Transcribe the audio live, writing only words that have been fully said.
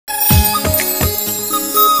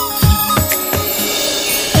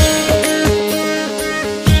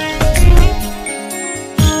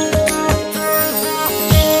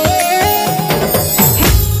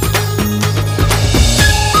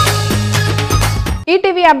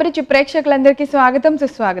ETV అభిరుచి ప్రేక్షకులందరికీ స్వాగతం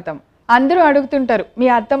సుస్వాగతం. అందరూ అడుగుతుంటారు మీ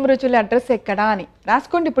అత్తమ్మ రుచుల అడ్రస్ ఎక్కడా అని.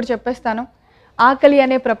 రాసుకోండి, ఇప్పుడు చెప్పేస్తాను. ఆకలి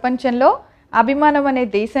అనే ప్రపంచంలో, అభిమానం అనే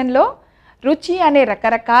దేశంలో, రుచి అనే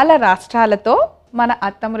రకరకాల రాష్ట్రాలతో మన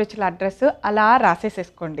అత్తమ్మ రుచుల అడ్రస్ అలా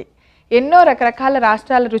రాసేసేసుకోండి. ఎన్నో రకరకాల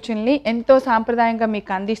రాష్ట్రాల రుచుల్ని ఎంతో సాంప్రదాయంగా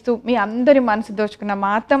మీకు అందిస్తూ మీ అందరి మనసు దోచుకున్న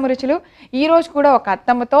మా అత్తమ్మ రుచులు ఈరోజు కూడా ఒక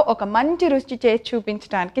అత్తమ్మతో ఒక మంచి రుచి చేసి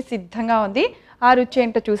చూపించడానికి సిద్ధంగా ఉంది. ఆ రుచి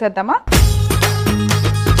ఏంటో చూసేద్దామా?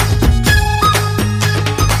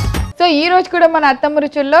 సో ఈ రోజు కూడా మన అత్తమ్మ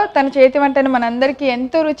రుచుల్లో తన చేతి వంటను మనందరికీ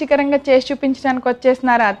ఎంతో రుచికరంగా చేసి చూపించడానికి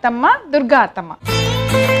వచ్చేస్తున్నారు అత్తమ్మ, దుర్గా అత్తమ్మ.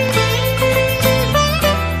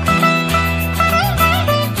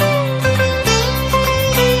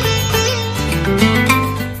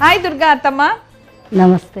 హాయ్ దుర్గా అత్తమ్మ.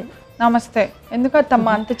 నమస్తే. నమస్తే. ఎందుకు అత్తమ్మ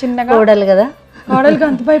అంత చిన్నగా? కోడలు కదా, కోడలుగా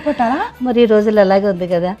అంత భయపడ్డారా? మరి ఈ రోజులు అలాగే ఉంది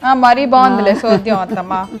కదా. మరీ బాగుందిలే సోద్యం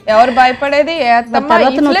అత్తమ్మ. ఎవరు భయపడేది?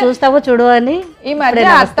 చూస్తావో చూడు అని ఈ మధ్య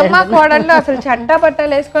అత్తమ్మ కోడళ్ళు అసలు చట్టా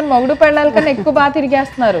బట్టలు వేసుకొని మొగుడు పెళ్ళాల కన్నా ఎక్కువ బాగా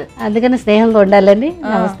తిరిగేస్తున్నారు. అందుకని స్నేహంగా ఉండాలని.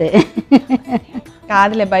 నమస్తే.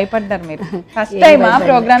 కాదులే, భయపడ్డారు మీరు. ఫస్ట్ టైం ఆ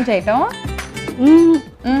ప్రోగ్రామ్ చేయటం?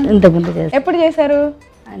 ఇంతకుముందు ఎప్పుడు చేశారు?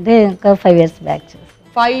 అంటే ఇంకా 5 years బ్యాక్.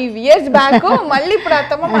 5 years back. మళ్ళీ ఇప్పుడు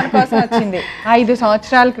అత్తమ్మ మన కోసం వచ్చింది 5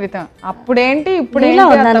 సంవత్సరాల క్రితం. అప్పుడేంటి ఇప్పుడు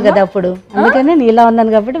ఉన్నాను కదా అప్పుడు, అందుకని నీలా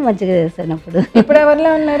ఉన్నాను కాబట్టి మంచిగా చేస్తాను. ఇప్పుడు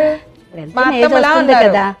ఎవరిలో ఉన్నారు? మా అత్తమ్మలా ఉన్నారు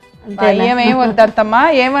కదా. ఏమేం వద్దత్తమ్మా,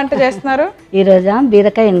 ఏం వంట చేస్తున్నారు ఈ రోజా?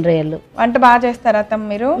 బీరకాయ ఎండు రొయ్యలు. వంట బాగా చేస్తారా అత్తమ్మ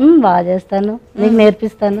మీరు? బాగా చేస్తాను, నీకు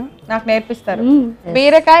నేర్పిస్తాను. నాకు నేర్పిస్తారు.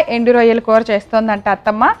 బీరకాయ ఎండు రొయ్యలు కూర చేస్తోందంట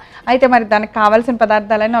అత్తమ్మ. అయితే మరి దానికి కావాల్సిన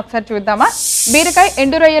పదార్థాలని ఒకసారి చూద్దామా? బీరకాయ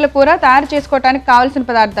ఎండు రొయ్యల కూర తయారు చేసుకోవడానికి కావాల్సిన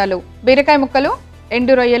పదార్థాలు: బీరకాయ ముక్కలు,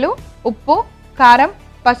 ఎండు రొయ్యలు, ఉప్పు, కారం,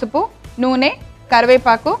 పసుపు, నూనె,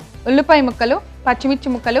 కరివేపాకు, ఉల్లిపాయ ముక్కలు,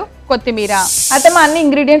 పచ్చిమిర్చి ముక్కలు, కొత్తిమీర. అత్తమ్మ అన్ని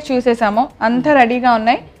ఇంగ్రీడియంట్స్ చూసేసాము, అంతా రెడీగా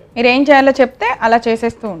ఉన్నాయి. మీరు ఏం చేయాలో చెప్తే అలా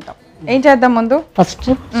చేసేస్తూ ఉంటాం. ఏం చేద్దాం? ముందు ఫస్ట్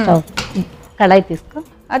స్టవ్ కడాయి తీసుకో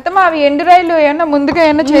అత్తమ్మ. అవి ఎండు రొయ్యలు ఏమన్నా ముందుగా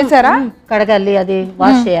ఏమన్నా చేశారా? కడగాలి, అది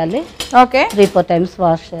వాష్ చేయాలి. ఓకే, 3-4 times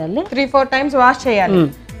వాష్ చేయాలి. 3-4 times వాష్ చేయాలి.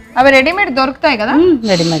 అవి రెడీమేడ్ దొరుకుతాయి కదా?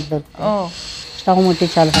 రెడీమేడ్ దొరుకుతాయి. Stove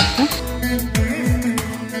ముట్టించాలి first.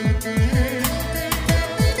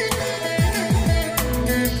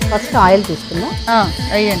 ఫస్ట్ ఆయిల్ తీసుకుందాం.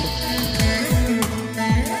 వేయండి.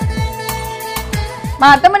 మా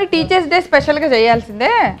అత్తమ్మని టీచర్స్ డే స్పెషల్గా చేయాల్సిందే,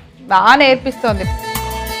 బాగా నేర్పిస్తోంది.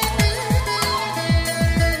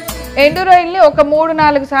 ఎండు రొయ్యల్ని ఒక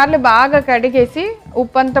 3-4 సార్లు బాగా కడిగేసి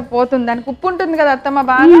ఉప్పు అంతా పోతుంది. దానికి ఉప్పు ఉంటుంది కదా అత్తమ్మ,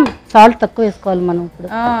 బాగా సాల్ట్ తక్కువ వేసుకోవాలి మనం ఇప్పుడు.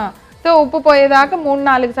 సో ఉప్పు పోయేదాకా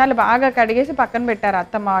 3-4 సార్లు బాగా కడిగేసి పక్కన పెట్టారు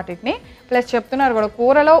అత్తమ్మ వాటిని. ప్లస్ చెప్తున్నారు కూడా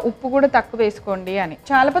కూరలో ఉప్పు కూడా తక్కువ వేసుకోండి అని.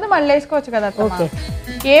 చాలా పద మళ్ళీ వేసుకోవచ్చు కదా అత్తమ్మ.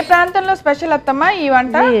 ఏ ప్రాంతంలో స్పెషల్ అత్తమ్మ ఈ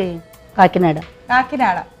వంట? కాకినాడ.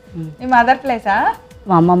 కాకినాడ మీ మదర్ ప్లేసా?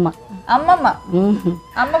 మా అమ్మమ్మ. అమ్మమ్మ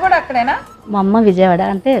అమ్మ కూడా అక్కడేనా? మా అమ్మ విజయవాడ,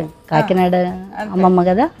 అంటే కాకినాడ అమ్మమ్మ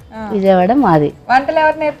కదా, విజయవాడ మాది. వంటలు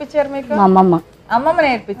ఎవరు నేర్పించారు మీకు? మా అమ్మమ్మ. అమ్మమ్మ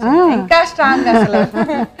నేర్పించారు. ఇంకా స్ట్రాంగ్ అసలు.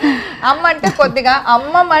 అమ్మ అంటే కొద్దిగా,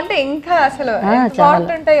 అమ్మమ్మ అంటే ఇంకా అసలు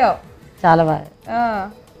ఉంటాయో చాలా బాగా.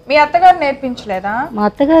 మీ అత్తగారు నేర్పించలేదా? మా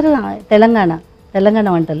అత్తగారు తెలంగాణ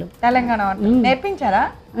వంటలు. తెలంగాణ వంటలు నేర్పించారా?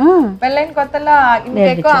 పెళ్ళైన కొత్తలో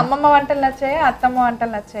ఎక్కువ అమ్మమ్మ వంటలు నచ్చాయా, అత్తమ్మ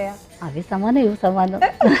వంటలు నచ్చాయా? అవి సమానం, ఇవి సమానం.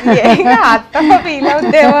 అత్తమ్మ ఫీల్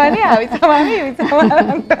అవుతామో అని అవి సమానం ఇవి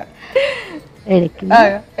సమానం.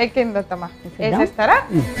 ఎక్కింది అత్తమ్మ. వేసేస్తారా?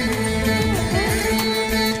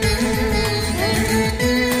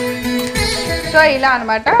 సో ఇలా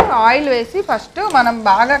అనమాట. ఆయిల్ వేసి ఫస్ట్ మనం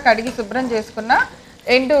బాగా కడిగి శుభ్రం చేసుకున్న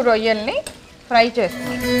ఎండు రొయ్యల్ని ఫ్రై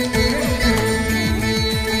చేస్తాం.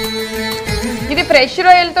 ఇది ఫ్రెష్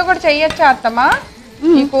రొయ్యలతో కూడా చెయ్యొచ్చా అత్తమ్మా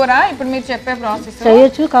ఈ కూర? ఇప్పుడు మీరు చెప్పే ప్రాసెస్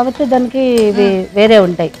చేయొచ్చు, కాబట్టి దానికి వేరే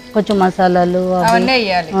ఉంటాయి కొంచెం మసాలాలు అవన్నీ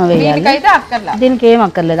వేయాలి. దీనికి ఏం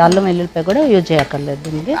అక్కర్లేదు, అల్లం వెల్లుల్లిపాయ కూడా యూజ్ చేయక్కర్లేదు.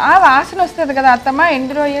 దీనికి ఆ వాసన వస్తుంది కదా అత్తమ్మ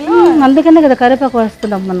ఎండు రొయ్యలు, అందుకనే కదా కరివేపాకు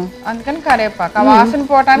వేస్తున్నాం మనం. అందుకని కరివేపాకు, ఆ వాసన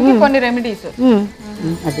పోవడానికి కొన్ని రెమెడీస్.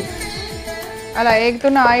 అది అలా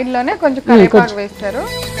ఎగుతున్న ఆయిల్లోనే కొంచెం కరివేపాకు వేస్తారు.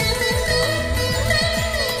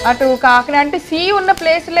 అటు కాకినాడ అంటే సీ ఉన్న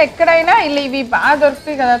ప్లేస్ లో ఎక్కడైనా ఇవి బాగా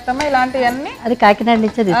దొరుకుతాయి కదా అత్తమ్మ ఇలాంటివన్నీ? అది కాకినాడ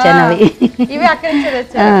నుంచే తెచ్చాను అవి. ఇవి అక్కడి నుంచే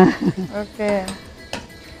తెచ్చారు. ఓకే,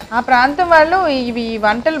 ఆ ప్రాంతం వాళ్ళు ఇవి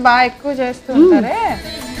వంటలు బాగా ఎక్కువ చేస్తూ ఉంటారే.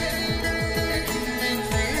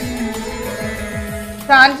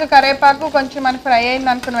 ప్రాన్స్ కరివేపాకు కొంచెం మనకి ఫ్రై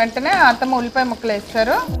అయింది అనుకున్న వెంటనే అత్తమ్మ ఉల్లిపాయ ముక్కలు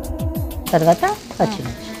వేస్తారు. తర్వాత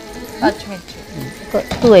పచ్చిమిర్చి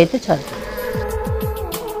 2 అయితే చాలు.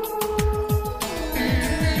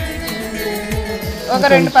 ఒక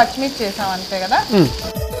 2 పచ్చిమిర్చి చేసాం అంతే కదా.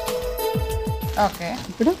 ఓకే,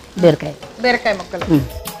 ఇప్పుడు బీరకాయ ముక్కలు.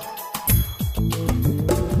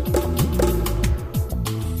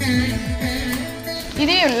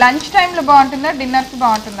 లంచ్ టైంలో బాగుంటుందా, డిన్నర్కి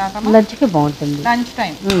బాగుంటుందా అత్తమ్మ? లంచ్కి బాగుంటుంది. Lunch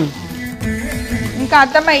time. ఇంకా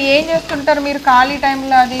అత్తమ్మ ఏం చేస్తుంటారు మీరు ఖాళీ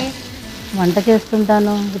టైంలో? అది వంట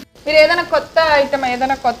చేస్తుంటాను. మీరు ఏదైనా కొత్త ఐటమ్,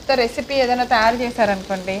 ఏదైనా కొత్త రెసిపీ ఏదైనా తయారు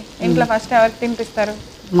చేశారనుకోండి, ఇంట్లో ఫస్ట్ ఎవరికి తినిపిస్తారు?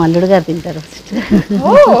 మా అల్లుడు గారు తింటారు.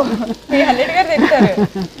 మీ అల్లుడు గారు తింటారు.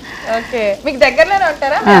 ఓకే, మీకు దగ్గరలోనే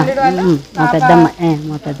ఉంటారా మీ అల్లుడు వాళ్ళు? మా పెద్దమ్మ,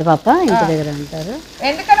 మా పెద్ద పాప ఇంటి దగ్గర ఉంటారు.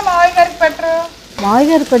 ఎందుకని మావయ్య గారికి పెట్టరు? మావయ్య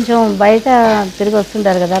గారు కొంచెం బయట తిరిగి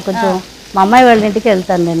వస్తుంటారు కదా, కొంచెం మా అమ్మాయి వాళ్ళ ఇంటికి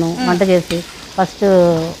వెళ్తాను నేను వంట చేసి. ఫస్ట్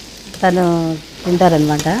తను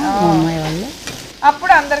తింటారనమాట మా అమ్మాయి వాళ్ళు.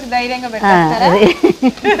 అప్పుడు అందరికి ధైర్యంగా పెట్టేస్తారా?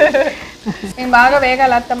 నేను బాగా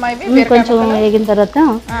వేగాలి అత్తమ్మ. ఇవి కొంచెం వేగిన తర్వాత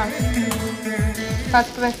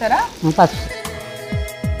పసుపు వేస్తారా? పసుపు.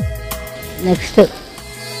 నెక్స్ట్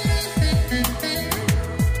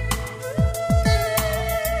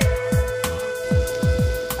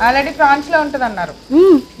ఆల్రెడీ ప్రాన్స్ లో ఉంటుంది అన్నారు,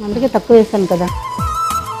 అందుకే తక్కువ వేస్తాను కదా.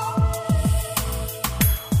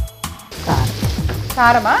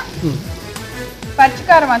 కారమా?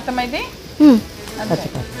 పచ్చికారం అత్తమ్మ ఇది.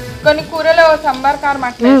 కొన్ని కూరలో సాంబార్ కారం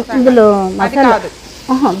అట్లా ఇందులో మసాలా,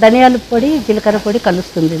 ధనియాల పొడి, జీలకర్ర పొడి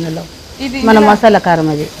కలుస్తుంది ఇందులో. మన మసాలా కారం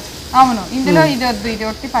అది. అవును, ఇందులో ఇది వద్దు, ఇది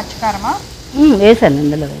ఒట్టి పచ్చికారమా? వేసాను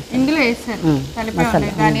ఇందులో. ఇందులో వేసాను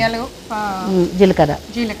కలిపి ధనియాలు, జీలకర్ర.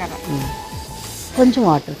 కొంచెం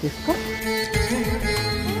వాటర్ తీసుకో.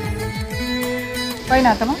 పోయినా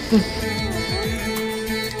అత్తమ్మ?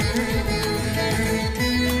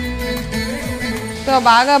 సో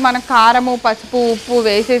బాగా మన కారము, పసుపు, ఉప్పు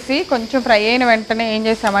వేసేసి కొంచెం ఫ్రై అయిన వెంటనే ఏం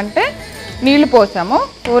చేసామంటే నీళ్లు పోసాము.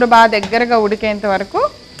 కూర బాగా దగ్గరగా ఉడికేంత వరకు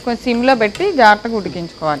కొంచెం సిమ్లో పెట్టి జాగ్రత్తగా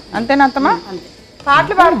ఉడికించుకోవాలి. అంతేనా అత్తమ్మ?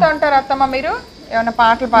 పాటలు పాడుతూ ఉంటారు అత్తమ్మ మీరు? ఏమైనా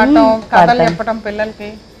పాటలు పాడటం, కథలు చెప్పడం పిల్లలకి?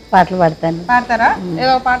 పాటలు పాడతాను. పాడతారా?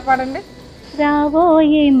 ఏదో పాట పాడండి.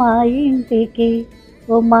 రాబోయే మా ఇంటికి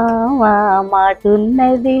ఓ మావా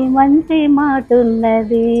మాటున్నది, మంచి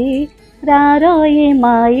మాటున్నది. రారోయే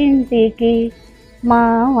మా ఇంటికి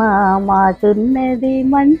మావా మాటున్నది,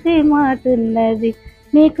 మంచి మాటున్నది.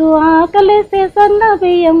 నీకు ఆకలిసే సన్న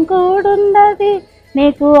బియ్యం కూడున్నది,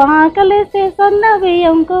 నీకు ఆకలిసే సన్న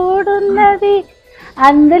బియ్యం కూడున్నది.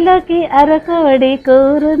 అందులోకి అరకోడి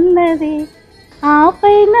కూరున్నది, ఆ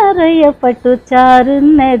పైన రొయ్య పట్టు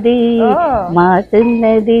చారున్నది.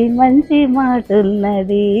 మాటున్నది, మంచి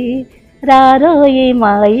మాటున్నది. రారోయి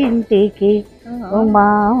మా ఇంటికి ఓ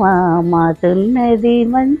మావా మాటున్నది,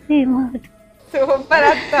 మంచి మాట. సూపర్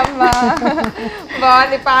అత్తమ్మ,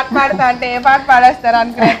 బాగుంది. పాట పాడతా అంటే ఏ పాట పాడేస్తారు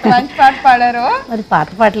అనుకునే మంచి పాట పాడారు. మరి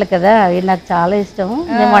పాటలు కదా, అవి నాకు చాలా ఇష్టం.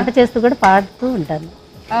 నేను వంట చేస్తూ కూడా పాడుతూ ఉంటాను.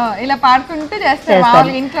 ఇలా పాడుకుంటూ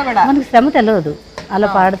చేస్తారు ఇంట్లో కూడా? మనకి శ్రమ తెలియదు, అలా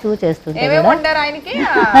పాడుతూ చేస్తుంటారు. ఏమేమి వండారు ఆయనకి?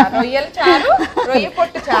 రొయ్యల చారు, రొయ్య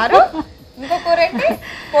పొట్టు చారు, ఇంకో కూర ఏంటి?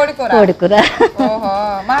 కోడికూర. ఓహో,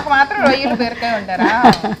 మాకు మాత్రం రొయ్యలు బీరకాయ ఉంటారా?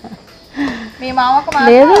 మీ మామకు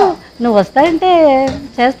లేదు, నువ్వు వస్తాయంటే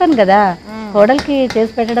చేస్తాను కదా. కోడలికి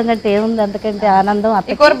చేసి పెట్టడం కంటే ఏముంది అంతకంటే ఆనందం.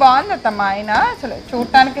 ఈ కూర బాగుంది అత్తమ్మ. ఆయన అసలు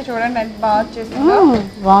చూడటానికి చూడండి ఎంత బాగా చేసిందో.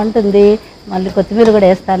 బాగుంటుంది. మళ్ళీ కొత్తిమీర కూడా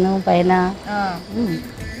వేస్తాను పైన.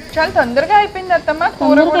 చాలా తొందరగా అయిపోయింది అత్తమ్మ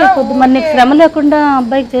కూర కూడా. మరి నీకు శ్రమ లేకుండా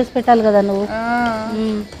అబ్బాయికి చేసి పెట్టాలి కదా నువ్వు,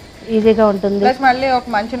 ఈజీగా ఉంటుంది. మళ్ళీ ఒక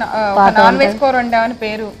మంచి నాన్ వెజ్ కూర వండామని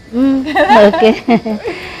పేరు. ఓకే.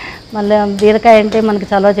 మళ్ళీ బీరకాయ అంటే మనకి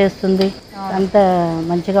చలవ చేస్తుంది, అంత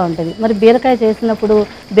మంచిగా ఉంటుంది. మరి బీరకాయ చేసినప్పుడు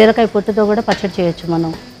బీరకాయ పొట్టుతో కూడా పచ్చడి చేయొచ్చు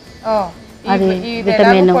మనం. అది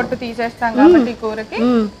విటమిన్ పొట్టు తీసేస్తాం కాబట్టి కూరకి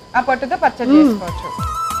ఆ పొట్టుతో పచ్చడి చేసుకోవచ్చు.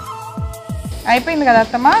 అయిపోయింది కదా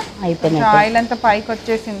అత్తమ్మ? అయిపోయింది. ఆయిల్ అంతా పైకి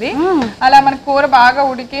వచ్చేసింది. అలా మన కూర బాగా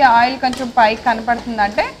ఉడికి ఆయిల్ కొంచెం పైకి కనపడుతుంది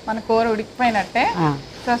అంటే మన కూర ఉడికిపోయినట్టే.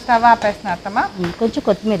 సో స్టవ్ ఆపేస్తున్నా అత్తమ్మ. కొంచెం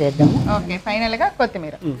కొత్తిమీర వేద్దాం. ఓకే, ఫైనల్ గా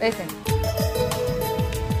కొత్తిమీర వేసేయండి.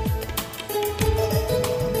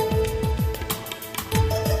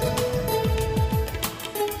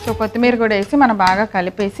 సో కొత్తిమీర కూడా వేసి మనం బాగా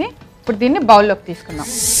కలిపేసి ఇప్పుడు దీన్ని బౌల్లోకి తీసుకుందాం.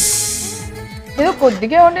 ఏదో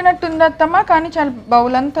కొద్దిగా వండినట్టుంది అత్తమ్మ, కానీ చాలా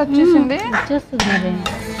బౌల్ అంతా వచ్చేసింది.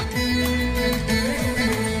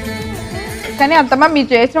 కానీ అత్తమ్మ మీరు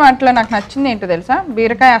చేసిన వాటిలో నాకు నచ్చింది ఏంటో తెలుసా?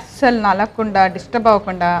 బీరకాయ అస్సలు నలగకుండా, డిస్టర్బ్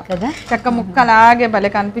అవ్వకుండా చక్క ముక్క అలాగే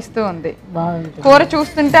భలే కనిపిస్తూ ఉంది. కూర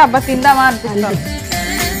చూస్తుంటే అబ్బా తిందామా అనిపిస్తుంది.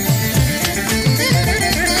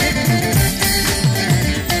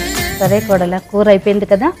 సరే కోడల, కూర అయిపోయింది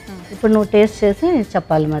కదా, ఇప్పుడు నువ్వు టేస్ట్ చేసి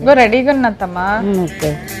చెప్పాలి. మరి రెడీగా ఉన్నత్తమ్మా. ఓకే.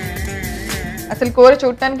 అసలు కూర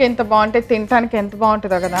చూడటానికి ఎంత బాగుంటుంది, తినటానికి ఎంత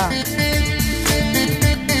బాగుంటుందో కదా.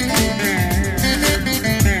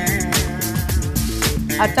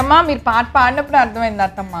 అత్తమ్మ మీరు పాట పాడినప్పుడు అర్థమైంది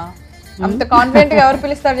అత్తమ్మ. అంత కాన్ఫిడెంట్ గా ఎవరు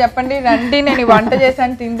పిలుస్తారు చెప్పండి, రండి నేను వంట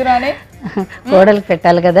చేశాను తిందురా అని. కోడలికి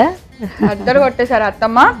పెట్టాలి కదా. అద్దరు కొట్టేశారు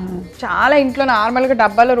అత్తమ్మ. చాలా ఇంట్లో నార్మల్ గా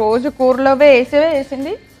డబ్బాలో రోజు కూరలోవే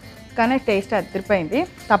వేసింది, కానీ టేస్ట్ అదిరిపోయింది.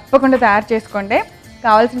 తప్పకుండా తయారు చేసుకోండి.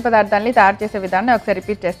 కావాల్సిన పదార్థాలని తయారు చేసే విధానం ఒకసారి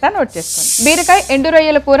రిపీట్ చేస్తాను, నోట్ చేసుకోండి. బీరకాయ ఎండు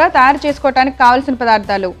రొయ్యల కూర తయారు చేసుకోవడానికి కావాల్సిన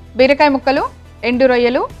పదార్థాలు: బీరకాయ ముక్కలు, ఎండు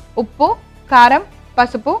రొయ్యలు, ఉప్పు, కారం,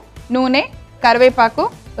 పసుపు, నూనె, కరివేపాకు,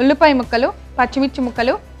 ఉల్లిపాయ ముక్కలు, పచ్చిమిర్చి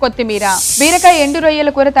ముక్కలు, కొత్తిమీర. బీరకాయ ఎండు రొయ్యల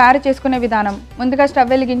కూర తయారు చేసుకునే విధానం: ముందుగా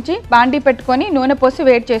స్టవ్ వెలిగించి బాండీ పెట్టుకొని నూనె పోసి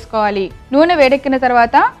వేడి చేసుకోవాలి. నూనె వేడెక్కిన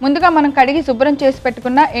తర్వాత ముందుగా మనం కడిగి శుభ్రం చేసి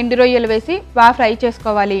పెట్టుకున్న ఎండు రొయ్యలు వేసి బాగా ఫ్రై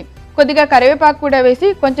చేసుకోవాలి. కొద్దిగా కరివేపాకు కూడా వేసి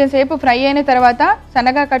కొంచెం సేపు ఫ్రై అయిన తర్వాత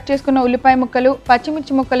సన్నగా కట్ చేసుకున్న ఉల్లిపాయ ముక్కలు,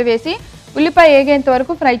 పచ్చిమిర్చి ముక్కలు వేసి ఉల్లిపాయ వేగేంత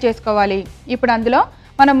వరకు ఫ్రై చేసుకోవాలి. ఇప్పుడు అందులో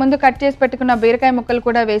మనం ముందు కట్ చేసి పెట్టుకున్న బీరకాయ ముక్కలు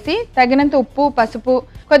కూడా వేసి తగినంత ఉప్పు, పసుపు,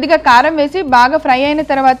 కొద్దిగా కారం వేసి బాగా ఫ్రై అయిన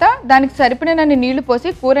తర్వాత దానికి సరిపడినన్ని నీళ్లు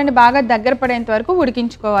పోసి కూరని బాగా దగ్గర పడేంత వరకు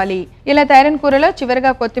ఉడికించుకోవాలి. ఇలా తయారైన కూరలో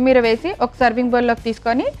చివరిగా కొత్తిమీర వేసి ఒక సర్వింగ్ బౌల్లోకి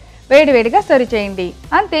తీసుకొని వేడివేడిగా సర్వ్ చేయండి.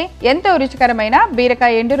 అంతే, ఎంతో రుచికరమైన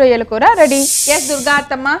బీరకాయ ఎండు రొయ్యల కూర రెడీ. ఎస్ దుర్గా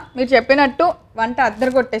అత్తమ్మ, మీరు చెప్పినట్టు వంట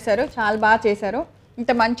అద్దరు కొట్టేశారు, చాలా బాగా చేశారు.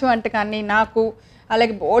 ఇంత మంచి వంటకాన్ని నాకు,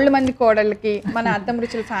 అలాగే బోల్డ్ మంది కోడళ్ళకి, మన అత్తమ్మ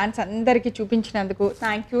రుచుల ఫ్యాన్స్ అందరికీ చూపించినందుకు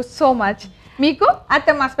థ్యాంక్ యూ సో మచ్. మీకు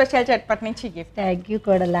అత్తమ్మ స్పెషల్ చట్పట్ నుంచి గిఫ్ట్. థ్యాంక్ యూ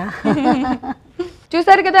కోడలా.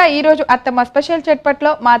 చూసారు కదా ఈరోజు అత్తమ్మ స్పెషల్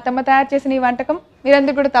చట్పట్లో మా అత్తమ్మ తయారు చేసిన ఈ వంటకం.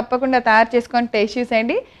 మీరందరూ కూడా తప్పకుండా తయారు చేసుకొని టేస్ట్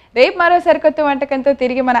చూసేయండి. రేపు మరో సరికొత్త వంటకంతో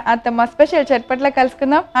తిరిగి మన అత్తమ్మ స్పెషల్ చట్పట్లో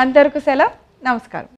కలుసుకుందాం. అంతవరకు సెలవు, నమస్కారం.